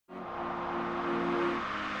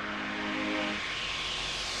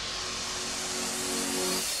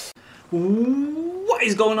What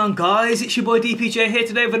is going on, guys? It's your boy DPJ here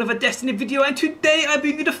today with another Destiny video, and today I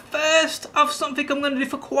bring you the first of something I'm going to do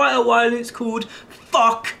for quite a while, and it's called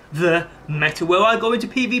Fuck the Meta, where I go into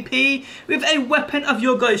PvP with a weapon of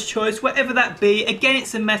your guys' choice, whatever that be,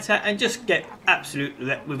 against the meta, and just get absolute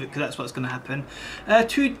wrecked with it, because that's what's going to happen.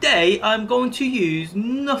 Today I'm going to use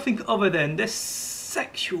nothing other than the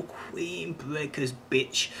Sexual Queen Breaker's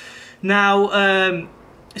bitch. Now,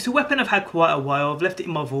 it's a weapon I've had quite a while. I've left it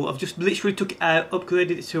in my vault. I've just literally took it out,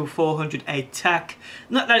 upgraded it to a 400 attack.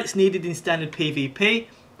 Not that it's needed in standard PvP,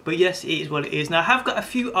 but yes, it is what it is. Now, I have got a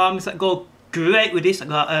few arms that go great with this. I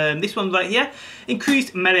got this one right here,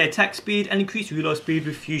 increased melee attack speed and increased reload speed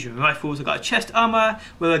with fusion rifles. I got a chest armor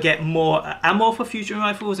where I get more ammo for fusion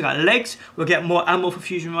rifles. I got legs where I get more ammo for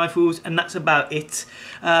fusion rifles, and that's about it.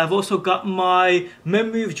 I've also got my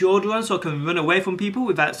memory of Jordan, so I can run away from people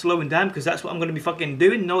without slowing down, because that's what I'm going to be fucking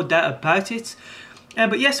doing, no doubt about it.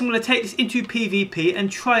 But yes, I'm going to take this into PvP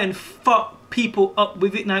and try and fuck people up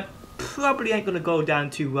with it. Now, probably ain't gonna go down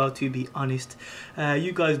too well, to be honest.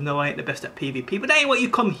 You guys know I ain't the best at PvP, but that ain't what you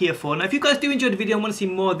come here for. Now, if you guys do enjoy the video and want to see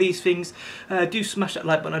more of these things, do smash that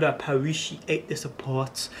like button. I do appreciate the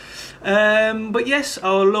support. But yes,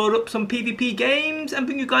 I'll load up some PvP games and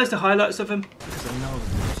bring you guys the highlights of them. Because I know,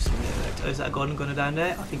 is that a golden gunner down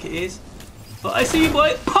there? I think it is. But I see you,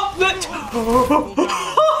 boy. Pop that!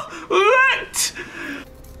 Right!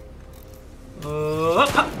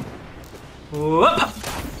 Oh,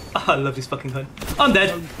 I love this fucking gun. I'm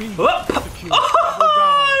dead. Oh,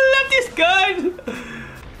 I love this gun.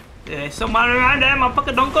 There's someone around there,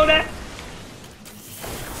 motherfucker. Don't go there.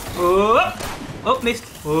 Oh, missed.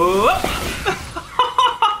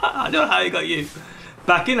 I don't know how he got you.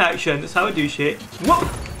 Back in action. That's how I do shit. Whoop.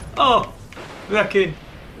 Oh, wrecking.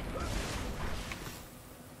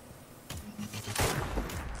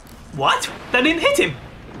 What? That didn't hit him.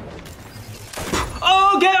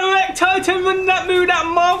 Oh, get wrecked, Titan! Run that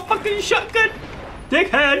motherfucking shotgun!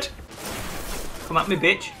 Dickhead! Come at me,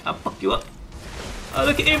 bitch. I'll fuck you up. Oh,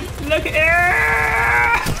 look at him! Look at him!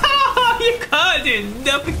 You can't do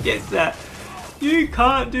nothing against that. You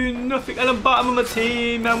can't do nothing. At the bottom of my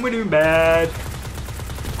team, and we're doing bad.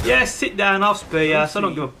 Yeah, sit down. I'll spare you. So I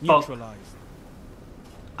don't give a fuck.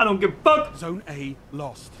 I don't give a fuck. Zone A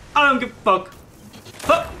lost. I don't give a fuck.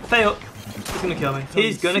 Fuck! Fail. He's gonna kill me.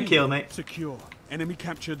 He's gonna kill me. Secure. Enemy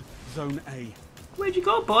captured Zone A. Where'd you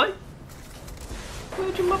go, boy?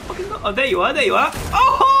 Where'd you motherfucking go? Oh, there you are, there you are.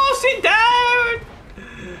 Oh, sit down!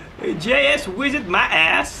 JS wizard my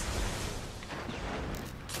ass.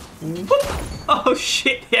 Whoop. Oh,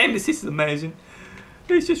 shit. The aim assist is amazing.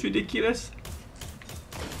 It's just ridiculous.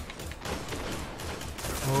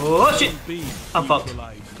 Oh, shit. I'm fucked.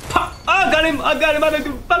 Pop. Oh, I got him. I got him. I don't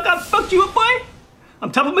give a fuck. I fucked you up, boy.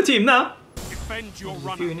 I'm top of my team now. Defend your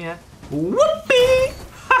runner. In here. Whoopee!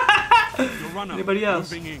 Runner, anybody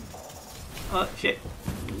else? Oh shit!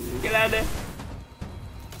 Get out of there!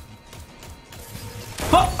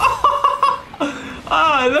 Oh,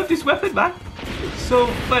 I love this weapon, man. It's so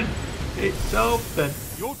fun. It's so fun.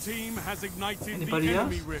 Your team has ignited anybody the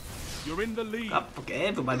else? enemy rift. You're in the lead. Oh, fuck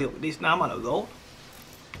everybody up with this now. I'm on a roll.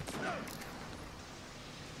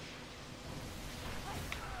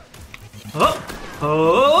 Oh!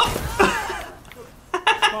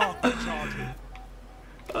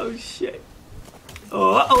 Oh shit.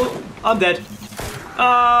 Oh, I'm dead.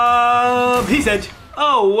 He's dead.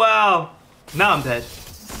 Oh wow. Now I'm dead.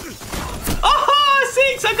 Oh,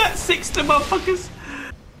 6! I got 6 to motherfuckers.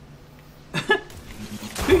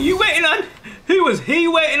 Who you waiting on? Who was he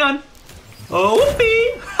waiting on? Oh,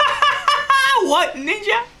 whoopee! What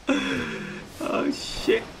ninja? Oh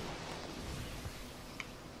shit.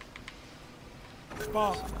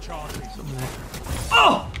 Spark charging.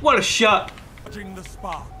 Oh, what a shot! The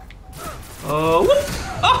spark. Oh,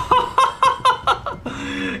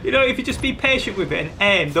 you know, if you just be patient with it and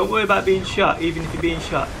aim, don't worry about being shot, even if you're being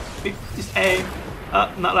shot. Just aim.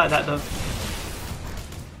 Not like that though.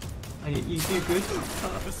 And you do good.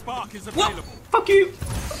 The spark is available. What? Fuck you!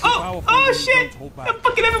 Oh shit! I'm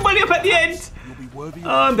fucking everybody up at the end. Oh,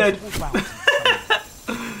 I'm dead.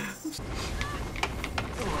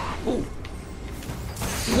 Oh.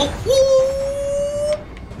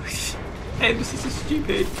 Hey, this is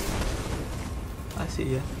stupid. I see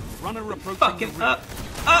ya. Runner approaching. Fucking up.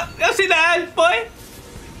 I see that, boy.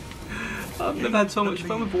 I've never had so much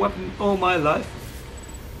fun with a weapon all my life.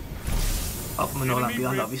 Apart from a No Land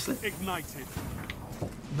Beyond, obviously. Ignited.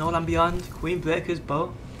 No Land Beyond, Queen Breaker's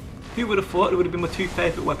bow. Who would have thought it would have been my 2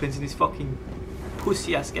 favourite weapons in this fucking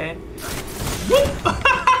pussy ass game?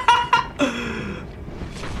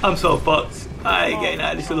 I'm so fucked. I ain't getting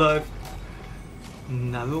out of this alive.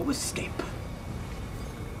 narrow escape.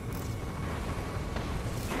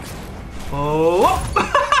 Oh,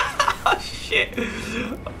 shit.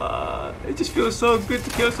 It just feels so good to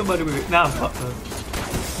kill somebody with it. Now I'm fucked though.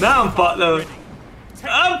 Now I'm fucked though.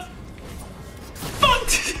 I'm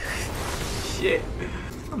fucked. Shit.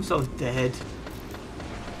 I'm so dead.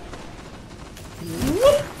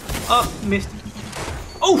 Whoop. Oh, missed.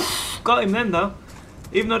 Oh, got him then though.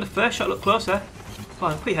 Even though the first shot looked closer.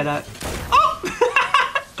 Come on, put your head out.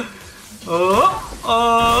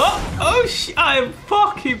 Oh, shit. I'm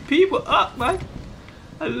fucking people up, man.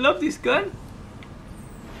 I love this gun.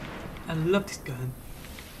 I love this gun.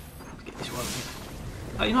 Let's get this one.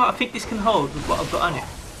 Oh, you know what? I think this can hold with what I've got on it.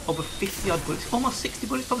 Over 50 odd bullets. Almost 60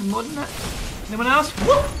 bullets, probably more than that. Anyone else?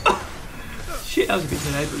 Whoop! Shit, that was a bit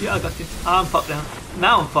delayed, but yeah, I got this. I'm fucked now.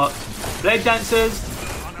 Now I'm fucked. Blade dancers,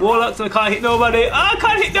 warlocks, and I can't hit nobody. I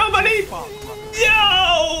can't hit nobody!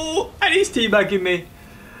 Yo! And he's teabagging me.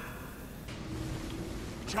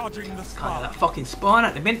 Charging the Kind spark. of that fucking spawn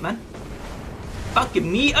at the mint, man. Fucking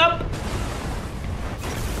me up.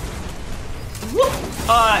 Whoop! Oh,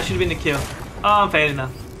 that should have been the kill. Oh, I'm failing now.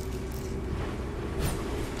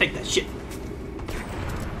 Take that shit.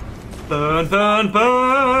 Burn, burn,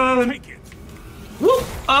 burn. Take it. Whoop!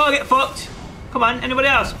 Oh, get fucked. Come on, anybody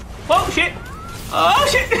else? Oh, shit. Oh,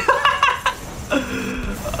 shit.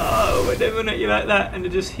 Oh, when they run at you like that and they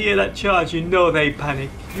just hear that charge, you know they panic.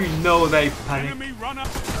 You know they panic. Enemy runner.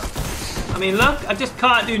 I mean, look, I just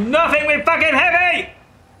can't do nothing with fucking heavy!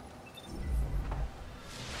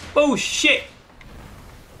 Oh, shit!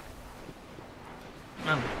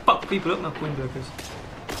 Man, fuck people up, my windbreakers.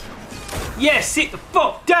 Yeah, sit the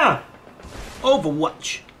fuck down!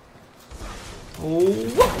 Overwatch.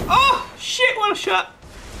 Oh, shit, what a shot!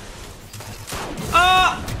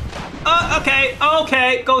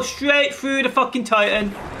 Okay, go straight through the fucking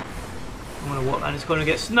Titan. I'm gonna walk and it's gonna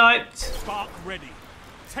get sniped. Spark ready.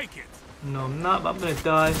 Take it. No, I'm not, but I'm gonna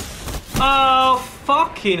die. Oh,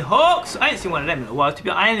 fucking hawks! I ain't seen one of them in a while, to be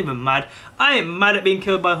honest. I ain't even mad. I ain't mad at being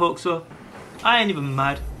killed by hawks, so I ain't even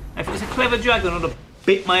mad. If it was a clever dragon, I would have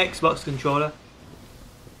bit my Xbox controller.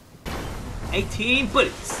 18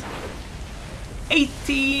 bullets.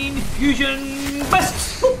 18 fusion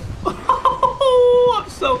bursts. I'm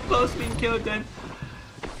so close to being killed then.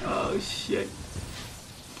 Oh, shit.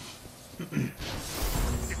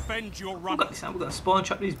 Defend your We've runner. got this now. We're gonna spawn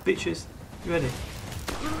trap these bitches. You ready?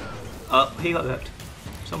 Oh, he got left.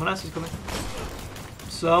 Someone else is coming.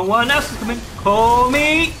 Someone else is coming. Call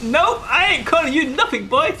me. Nope, I ain't calling you nothing,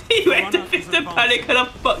 boy. He went to fist and panic and I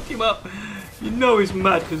fucked him up. You know he's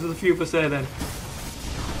mad because there's a few of us there then.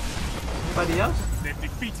 Anybody else? They've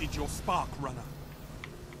defeated your spark runner.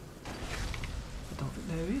 I don't think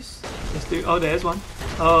there is. Let's do. Oh, there's one.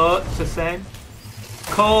 Oh, it's the same.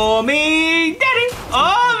 Call me daddy.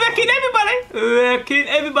 Oh, wrecking everybody. Wrecking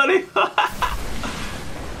everybody.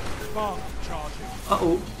 Spark charging.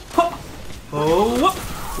 Uh-oh. Pop. Oh, whoop.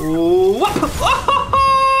 Oh, whoop.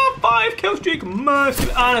 Oh, 5 kill streak. Mercy.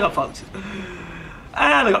 And I got fucked.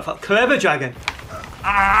 And I got fucked. Clever dragon.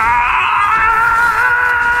 Ah!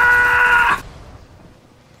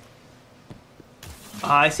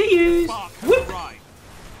 I see you. Spark Whoop. right.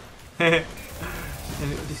 This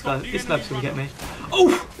snip's gonna get me. Oh,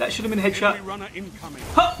 that should have been a headshot. Enemy runner incoming.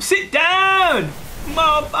 Hop, sit down!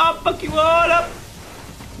 Mob, I'll fuck you all up.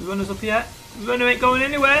 The runner's up yet. The runner ain't going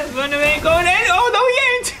anywhere. The runner ain't going in. Oh, no, he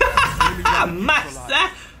ain't. Master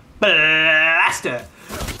Blaster.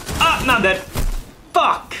 Ah, now I'm dead.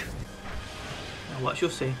 Fuck. Now watch, you'll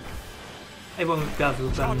see. Everyone gather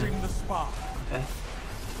around Charging there. the spark. Okay.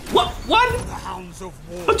 What? One? The hounds of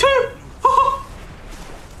war. Oh, 2. Oh.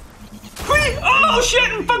 3. Oh,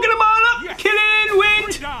 shit. I'm fucking them all up. Yes. Killing,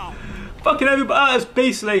 wind. Down. Fucking everybody. Oh, that's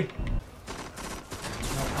beastly. No,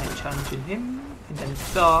 I'm challenging him. And then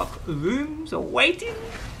dark rooms are waiting.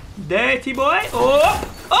 Dirty boy. Oh.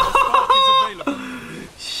 Oh. Spark is available.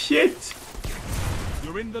 Shit.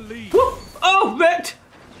 You're in the lead. Whoop. Oh, wrecked.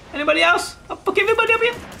 Anybody else? I'll fuck everybody up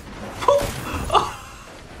here. Whoop. Oh.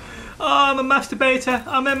 Oh, I'm a masturbator.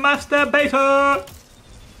 I'm a masturbator.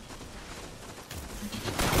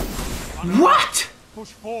 What? Push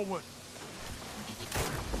forward.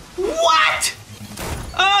 What?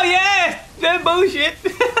 Oh yeah, no bullshit.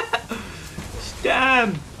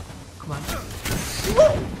 Damn. Come on.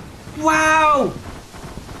 Wow.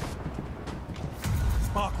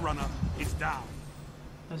 Spark runner is down.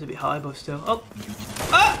 That was a bit high, but still. Oh.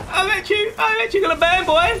 Oh, I bet you gonna burn,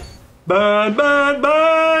 boy. Burn, burn,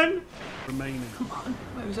 burn. Remaining. Come on.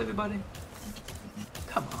 Where's everybody?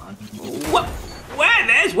 Come on. What? Where?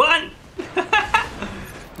 There's one.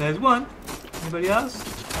 There's one. Anybody else?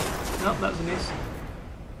 Nope, that was a miss.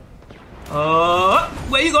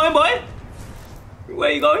 Where you going, boy?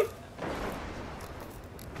 Where you going?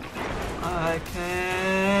 I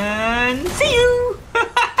can see you.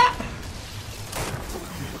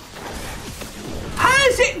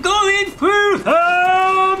 How's it going through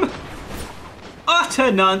them?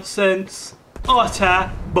 Utter nonsense.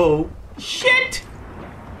 Utter bullshit.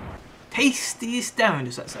 Tastiest down,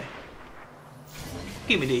 does that say?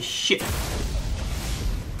 Give me this shit.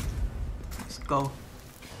 Let's go.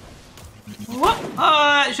 What? Oh,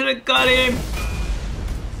 I should have got him.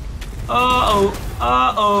 Uh-oh.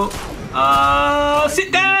 Uh-oh.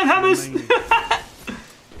 Sit down, Hammers. Fuck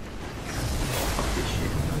this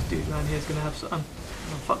shit. This dude around here is going to have something.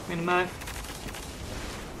 Oh, fuck me in the mouth.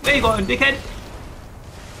 Where you going, dickhead?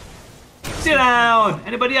 Sit down.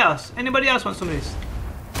 Anybody else? Anybody else want some of this?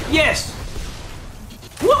 Yes.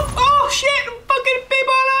 Whoop. Oh, shit. I'm fucking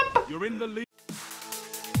people up. You're in the lead.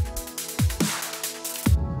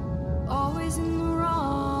 Always in the